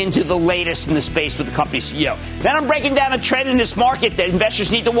hacking into the latest in the space with the company's CEO. Then I'm breaking down a trend in this market that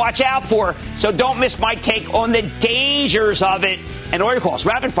investors need to watch out for. So don't miss my take on the dangers of it. And order calls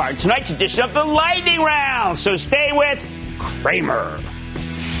rapid fire in tonight's edition of the Lightning Round. So stay with Cramer.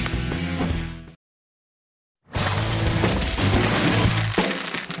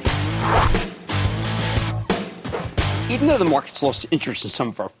 Even though the market's lost interest in some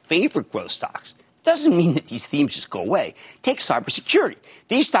of our favorite growth stocks, doesn't mean that these themes just go away. Take cybersecurity.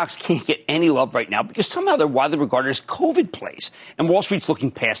 These stocks can't get any love right now because somehow they're widely regarded as COVID plays, and Wall Street's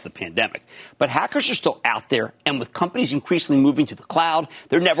looking past the pandemic. But hackers are still out there, and with companies increasingly moving to the cloud,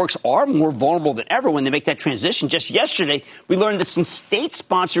 their networks are more vulnerable than ever when they make that transition. Just yesterday, we learned that some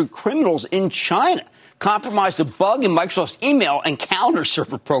state-sponsored criminals in China compromised a bug in Microsoft's email and calendar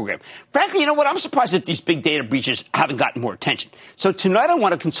server program. Frankly, you know what? I'm surprised that these big data breaches haven't gotten more attention. So tonight I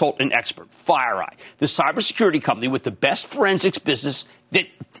want to consult an expert, FireEye, the cybersecurity company with the best forensics business that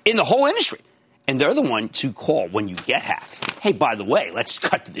in the whole industry. And they're the ones who call when you get hacked. Hey, by the way, let's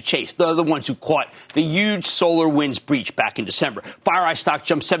cut to the chase. They're the ones who caught the huge SolarWinds breach back in December. FireEye stock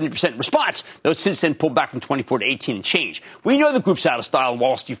jumped 70% in response, though since then pulled back from 24 to 18 and change. We know the group's out of style,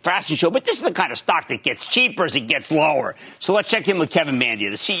 Wall Street fashion show, but this is the kind of stock that gets cheaper as it gets lower. So let's check in with Kevin Mandia,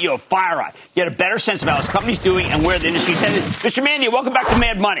 the CEO of FireEye, get a better sense of how his company's doing and where the industry's headed. Mr. Mandia, welcome back to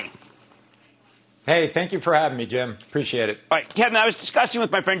Mad Money. Hey, thank you for having me, Jim. Appreciate it. All right, Kevin, I was discussing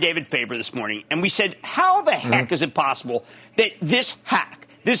with my friend David Faber this morning, and we said, how the heck is it possible that this hack,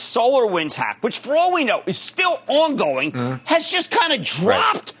 this SolarWinds hack, which for all we know is still ongoing, has just kind of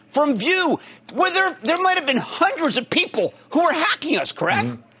dropped from view, where there might have been hundreds of people who were hacking us,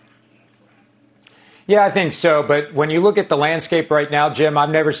 correct? Yeah, I think so. But when you look at the landscape right now, Jim, I've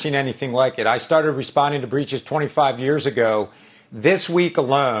never seen anything like it. I started responding to breaches 25 years ago. This week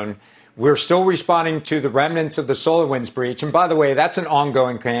alone, we're still responding to the remnants of the SolarWinds breach. And by the way, that's an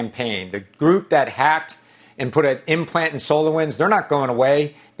ongoing campaign. The group that hacked and put an implant in SolarWinds, they're not going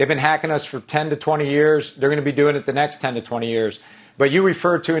away. They've been hacking us for 10 to 20 years. They're going to be doing it the next 10 to 20 years. But you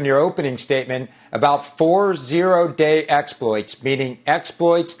referred to in your opening statement about 4 zero-day exploits, meaning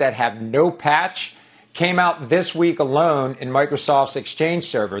exploits that have no patch, came out this week alone in Microsoft's Exchange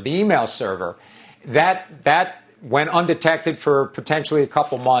server, the email server. That went undetected for potentially a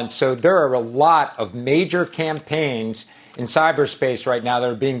couple months. So there are a lot of major campaigns in cyberspace right now that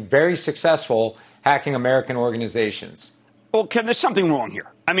are being very successful hacking American organizations. Well, Kevin, there's something wrong here.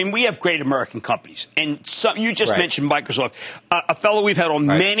 I mean, we have great American companies. And you just mentioned Microsoft. A fellow we've had on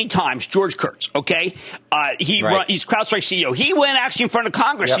many times, George Kurtz, okay? He's CrowdStrike CEO. He went actually in front of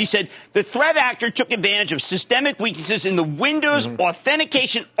Congress. He said the threat actor took advantage of systemic weaknesses in the Windows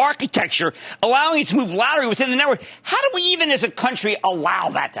authentication architecture, allowing it to move laterally within the network. How do we even as a country allow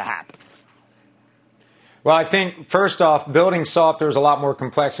that to happen? Well, I think, first off, building software is a lot more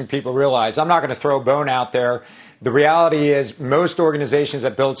complex than people realize. I'm not going to throw a bone out there. The reality is most organizations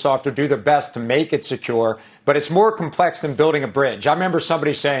that build software do their best to make it secure, but it's more complex than building a bridge. I remember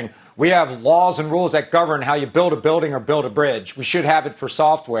somebody saying, we have laws and rules that govern how you build a building or build a bridge. We should have it for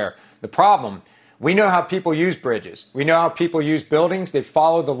software. The problem, we know how people use bridges. We know how people use buildings. They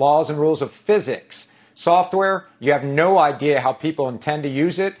follow the laws and rules of physics. Software, you have no idea how people intend to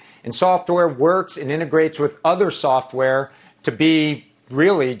use it. And software works and integrates with other software to be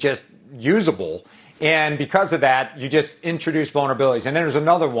really just usable. And because of that, you just introduce vulnerabilities. And then there's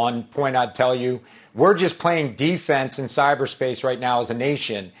another point I'd tell you. We're just playing defense in cyberspace right now as a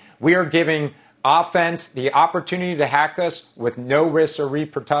nation. We are giving offense the opportunity to hack us with no risks or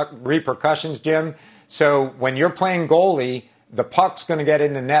repercussions, Jim. So when you're playing goalie, the puck's going to get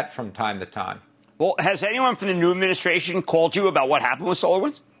in the net from time to time. Well, has anyone from the new administration called you about what happened with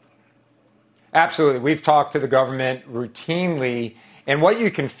SolarWinds? Absolutely. We've talked to the government routinely. And what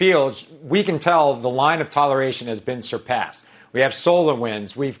you can feel is we can tell the line of toleration has been surpassed. We have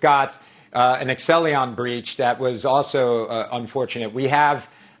SolarWinds. We've got an Excellion breach that was also unfortunate. We have,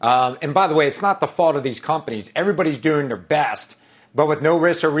 and by the way, it's not the fault of these companies. Everybody's doing their best. But with no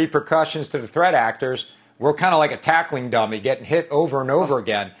risks or repercussions to the threat actors, we're kind of like a tackling dummy getting hit over and over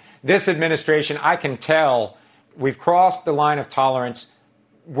again. This administration, I can tell, we've crossed the line of tolerance.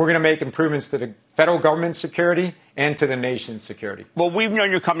 We're going to make improvements to the federal government security and to the nation's security. Well, we've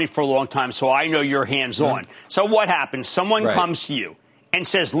known your company for a long time, so I know you're hands-on. So what happens? Someone comes to you and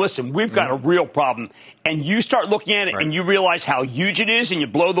says, listen, we've got a real problem, and you start looking at it and you realize how huge it is and you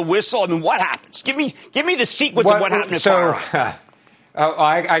blow the whistle. I mean, what happens? Give me the sequence of what happened at FireEye.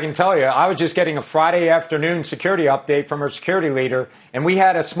 I can tell you, I was just getting a Friday afternoon security update from our security leader, and we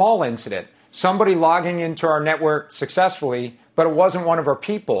had a small incident. Somebody logging into our network successfully, but it wasn't one of our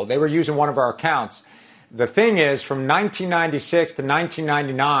people. They were using one of our accounts. The thing is, from 1996 to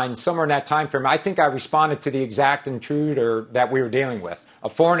 1999, somewhere in that time frame, I think I responded to the exact intruder that we were dealing with, a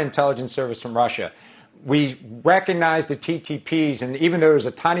foreign intelligence service from Russia. We recognized the TTPs, and even though there was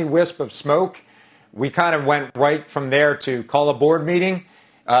a tiny wisp of smoke, we kind of went right from there to call a board meeting.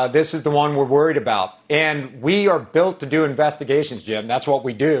 This is the one we're worried about. And we are built to do investigations, Jim. That's what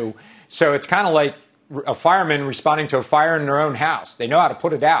we do. So it's kind of like a fireman responding to a fire in their own house. They know how to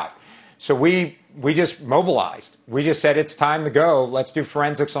put it out. So we just mobilized. We just said, it's time to go. Let's do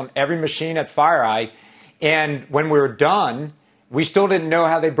forensics on every machine at FireEye. And when we were done, we still didn't know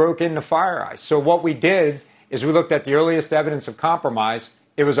how they broke into FireEye. So what we did is we looked at the earliest evidence of compromise.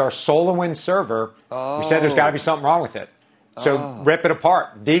 It was our SolarWinds server. Oh. We said there's got to be something wrong with it. So rip it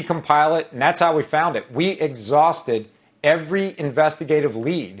apart, decompile it, and that's how we found it. We exhausted every investigative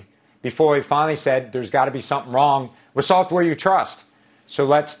lead before we finally said there's got to be something wrong with software you trust. So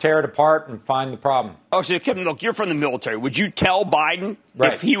let's tear it apart and find the problem. Oh, so Kevin, look, you're from the military. Would you tell Biden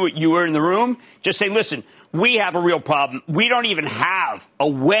if you were in the room? Just say, listen, we have a real problem. We don't even have a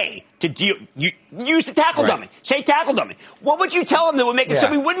way to deal. You use the tackle dummy. Say tackle dummy. What would you tell him that would make it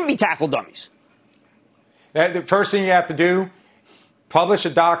so we wouldn't be tackle dummies? The first thing you have to do, publish a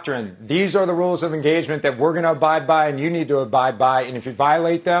doctrine. These are the rules of engagement that we're going to abide by and you need to abide by. And if you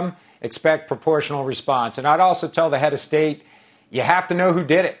violate them, expect proportional response. And I'd also tell the head of state, you have to know who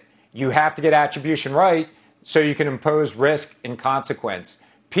did it. You have to get attribution right so you can impose risk and consequence.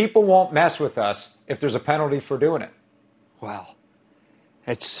 People won't mess with us if there's a penalty for doing it. Wow.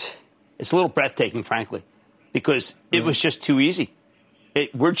 It's a little breathtaking, frankly, because it was just too easy.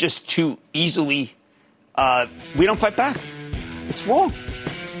 We're just too easily, we don't fight back. It's wrong.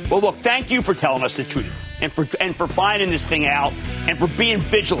 Well, look, thank you for telling us the truth and for finding this thing out and for being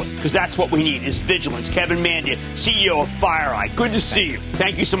vigilant, because that's what we need is vigilance. Kevin Mandia, CEO of FireEye. Good to see you.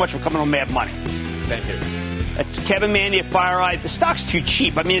 Thank you so much for coming on Mad Money. Thank you. That's Kevin Mandia of FireEye. The stock's too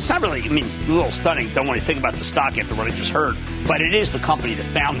cheap. I mean, it's not really, a little stunning. Don't want to think about the stock after what I just heard. But it is the company that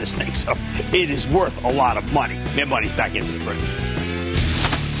found this thing, so it is worth a lot of money. Mad Money's back into the break.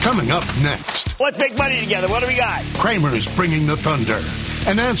 Coming up next. Let's make money together. What do we got? Cramer's bringing the thunder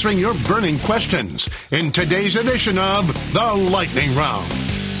and answering your burning questions in today's edition of The Lightning Round.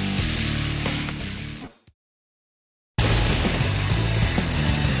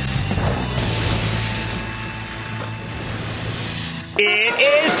 It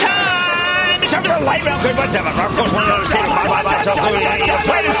is time! It's time for the Light Round. Good, what's up? Our first one on the stage.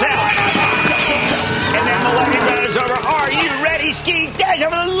 And then the Lightning Round is over. Are you ready, Ski Dash?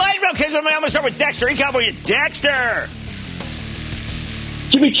 Over the Light Round. I'm going to start with Dexter. In California, Dexter.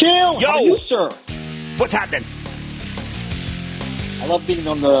 Jimmy Chill. Yo. How are you, sir? What's happening? I love being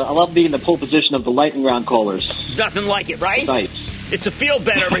in the pole position of the Lightning Round callers. Nothing like it, right? Nice. It's a field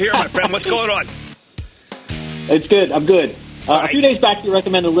bet over here, my friend. What's going on? It's good. I'm good. A few days back, you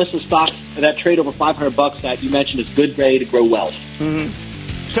recommended a list of stocks that trade over $500 that you mentioned is good way to grow wealth. Mm-hmm.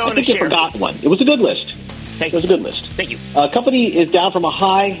 I think you forgot one. It was a good list. It was a good list. Thank you. Company is down from a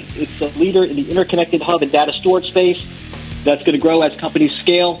high. It's a leader in the interconnected hub and data storage space. That's going to grow as companies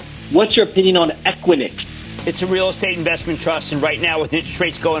scale. What's your opinion on Equinix? It's a real estate investment trust, and right now with interest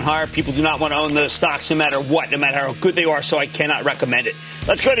rates going higher, people do not want to own those stocks no matter what, no matter how good they are, so I cannot recommend it.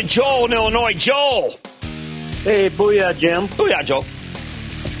 Let's go to Joel in Illinois. Joel. Hey, booyah, Jim. Booyah, Joel.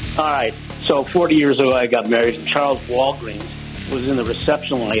 All right, so 40 years ago I got married, and Charles Walgreens was in the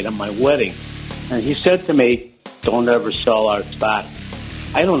reception line at my wedding, and he said to me, don't ever sell our stock.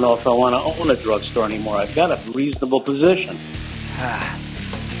 I don't know if I want to own a drugstore anymore. I've got a reasonable position.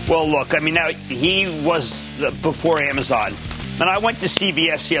 Well, look, now he was before Amazon. And I went to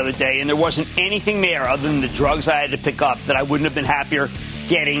CVS the other day, and there wasn't anything there other than the drugs I had to pick up that I wouldn't have been happier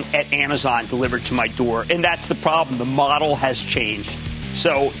getting at Amazon delivered to my door. And that's the problem. The model has changed.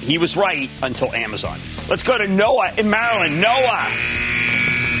 So he was right until Amazon. Let's go to Noah in Maryland. Noah.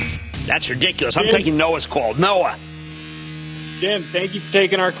 That's ridiculous. I'm taking Noah's call. Noah. Jim, thank you for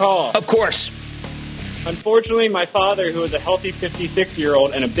taking our call. Of course. Unfortunately, my father, who was a healthy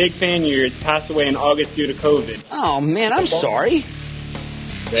 56-year-old and a big fan of yours, passed away in August due to COVID. Oh, man, I'm sorry.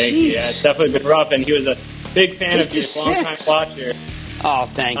 Thank you. Yeah, it's definitely been rough, and he was a big fan 56. Of you, a long-time watcher. Oh,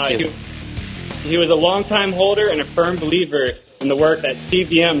 thank you. He was a long-time holder and a firm believer in the work that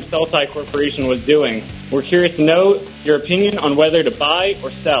CVM Cell-Site Corporation was doing. We're curious to know your opinion on whether to buy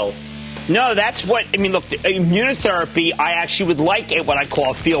or sell. No, that's what, look, immunotherapy, I actually would like what I call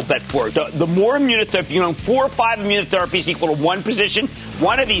a field bet for. The more immunotherapy, 4 or 5 immunotherapies equal to one position.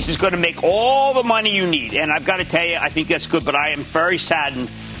 One of these is going to make all the money you need. And I've got to tell you, I think that's good. But I am very saddened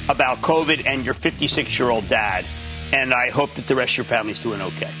about COVID and your 56-year-old dad. And I hope that the rest of your family's doing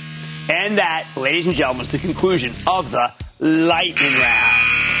okay. And that, ladies and gentlemen, is the conclusion of the Lightning Round.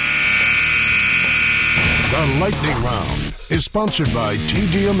 The Lightning Round is sponsored by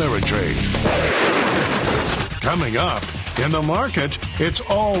TD Ameritrade. Coming up, in the market, it's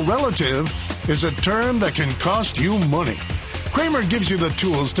all relative is a term that can cost you money. Cramer gives you the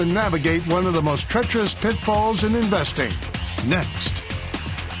tools to navigate one of the most treacherous pitfalls in investing. Next.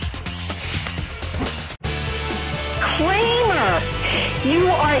 Cramer, You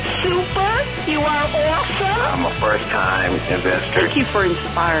are super. You are awesome. I'm a first-time investor. Thank you for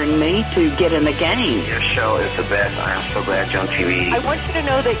inspiring me to get in the game. Your show is the best. I am so glad you're on TV. I want you to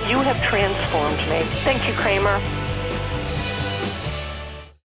know that you have transformed me. Thank you, Cramer.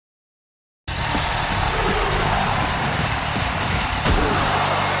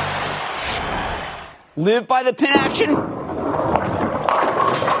 Live by the pin action.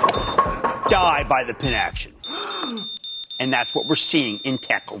 Die by the pin action. And that's what we're seeing in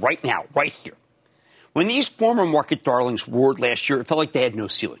tech right now, right here. When these former market darlings roared last year, it felt like they had no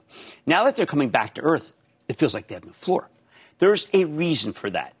ceiling. Now that they're coming back to earth, it feels like they have no floor. There's a reason for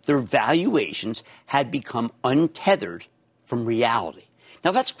that. Their valuations had become untethered from reality.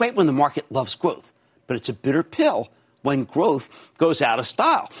 Now, that's great when the market loves growth, but it's a bitter pill when growth goes out of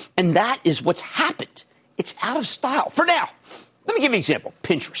style. And that is what's happened. It's out of style for now. Let me give you an example.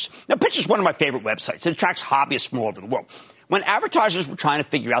 Pinterest. Now, Pinterest is one of my favorite websites. It attracts hobbyists from all over the world. When advertisers were trying to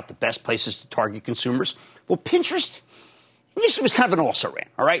figure out the best places to target consumers, well, Pinterest initially was kind of an also-ran,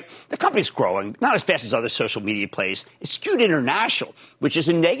 all right? The company's growing, not as fast as other social media plays. It's skewed international, which is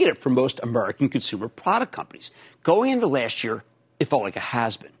a negative for most American consumer product companies. Going into last year, it felt like a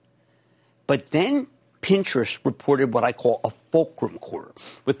has-been. But then Pinterest reported what I call a fulcrum quarter,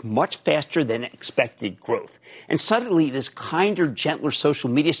 with much faster than expected growth. And suddenly, this kinder, gentler social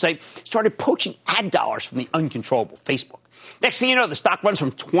media site started poaching ad dollars from the uncontrollable Facebook. Next thing you know, the stock runs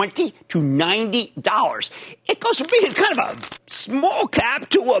from $20 to $90. It goes from being kind of a small cap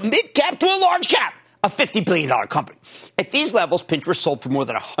to a mid cap to a large cap, a $50 billion company. At these levels, Pinterest sold for more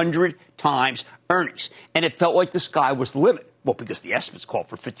than 100 times earnings, and it felt like the sky was the limit. Well, because the estimates called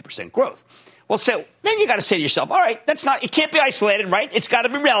for 50% growth. Well, so then you got to say to yourself, all right, it can't be isolated, right? It's got to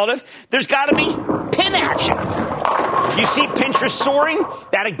be relative. There's got to be pin action. You see Pinterest soaring?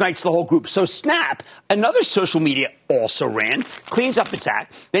 That ignites the whole group. So Snap, another social media also ran, cleans up its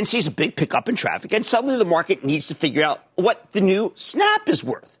act, then sees a big pickup in traffic, and suddenly the market needs to figure out what the new Snap is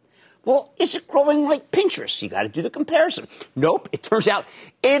worth. Well, is it growing like Pinterest? You got to do the comparison. Nope. It turns out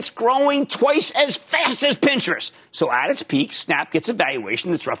it's growing twice as fast as Pinterest. So at its peak, Snap gets a valuation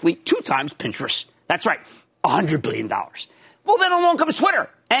that's roughly 2 times Pinterest. That's right, $100 billion. Well, then along comes Twitter,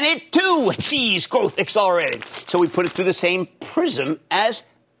 and it too sees growth accelerating. So we put it through the same prism as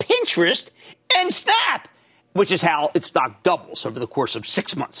Pinterest and Snap, which is how its stock doubles over the course of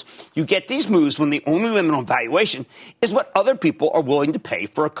 6 months. You get these moves when the only limit on valuation is what other people are willing to pay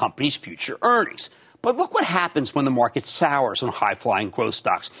for a company's future earnings. But look what happens when the market sours on high-flying growth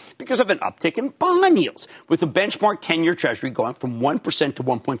stocks because of an uptick in bond yields, with the benchmark 10-year Treasury going from 1% to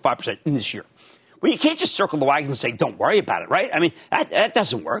 1.5% in this year. Well, you can't just circle the wagon and say, don't worry about it, right? I mean, that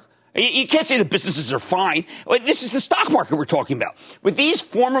doesn't work. You can't say the businesses are fine. This is the stock market we're talking about. With these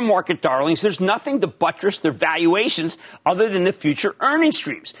former market darlings, there's nothing to buttress their valuations other than the future earnings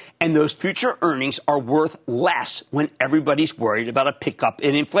streams. And those future earnings are worth less when everybody's worried about a pickup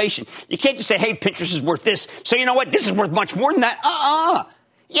in inflation. You can't just say, hey, Pinterest is worth this, so you know what? This is worth much more than that.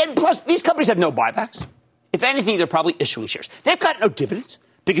 Yeah, plus, these companies have no buybacks. If anything, they're probably issuing shares. They've got no dividends,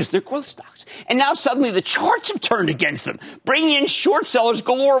 because they're growth stocks. And now suddenly the charts have turned against them, bringing in short sellers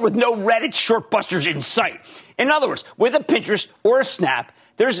galore with no Reddit short busters in sight. In other words, with a Pinterest or a Snap,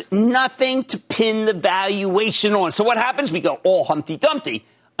 there's nothing to pin the valuation on. So what happens? We go all Humpty Dumpty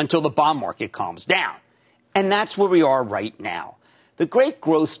until the bond market calms down. And that's where we are right now. The great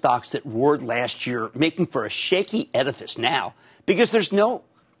growth stocks that roared last year making for a shaky edifice now because there's no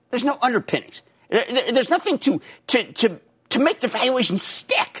underpinnings. There's nothing to make the valuation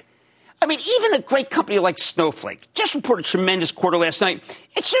stick. I mean, even a great company like Snowflake just reported a tremendous quarter last night.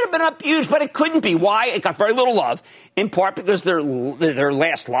 It should have been up huge, but it couldn't be. Why? It got very little love, in part because their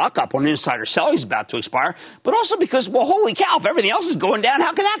last lockup on insider selling is about to expire, but also because, well, holy cow, if everything else is going down,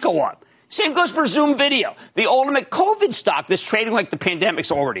 how can that go up? Same goes for Zoom Video, the ultimate COVID stock that's trading like the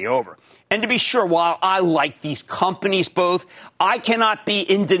pandemic's already over. And to be sure, while I like these companies both, I cannot be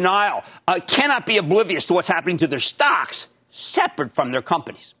in denial, cannot be oblivious to what's happening to their stocks separate from their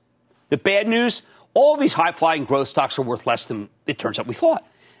companies. The bad news, all these high-flying growth stocks are worth less than it turns out we thought.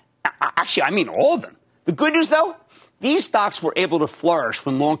 Actually, I mean all of them. The good news, though, these stocks were able to flourish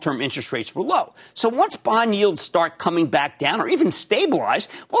when long-term interest rates were low. So once bond yields start coming back down or even stabilize,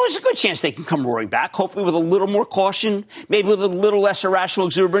 well, there's a good chance they can come roaring back, hopefully with a little more caution, maybe with a little less irrational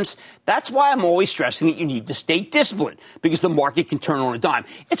exuberance. That's why I'm always stressing that you need to stay disciplined, because the market can turn on a dime.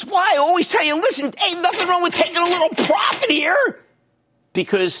 It's why I always tell you, listen, ain't nothing wrong with taking a little profit here.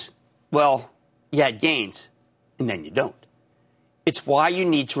 Because, well, you had gains, and then you don't. It's why you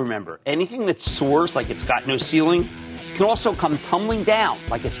need to remember, anything that soars like it's got no ceiling can also come tumbling down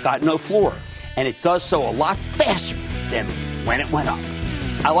like it's got no floor. And it does so a lot faster than when it went up.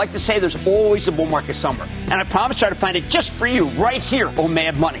 I like to say there's always a bull market somewhere, and I promise to try to find it just for you right here on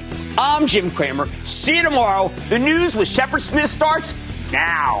Mad Money. I'm Jim Cramer. See you tomorrow. The news with Shepard Smith starts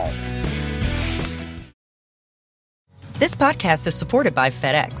now. This podcast is supported by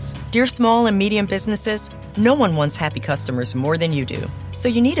FedEx. Dear small and medium businesses, no one wants happy customers more than you do. So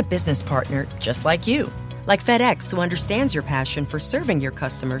you need a business partner just like you. Like FedEx, who understands your passion for serving your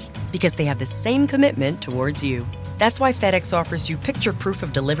customers because they have the same commitment towards you. That's why FedEx offers you picture proof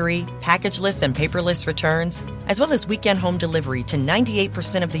of delivery, packageless and paperless returns, as well as weekend home delivery to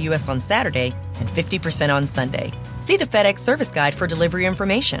 98% of the U.S. on Saturday and 50% on Sunday. See the FedEx service guide for delivery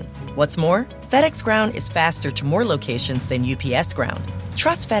information. What's more, FedEx Ground is faster to more locations than UPS Ground.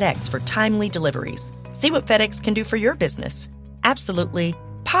 Trust FedEx for timely deliveries. See what FedEx can do for your business. Absolutely,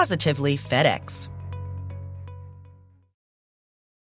 positively FedEx.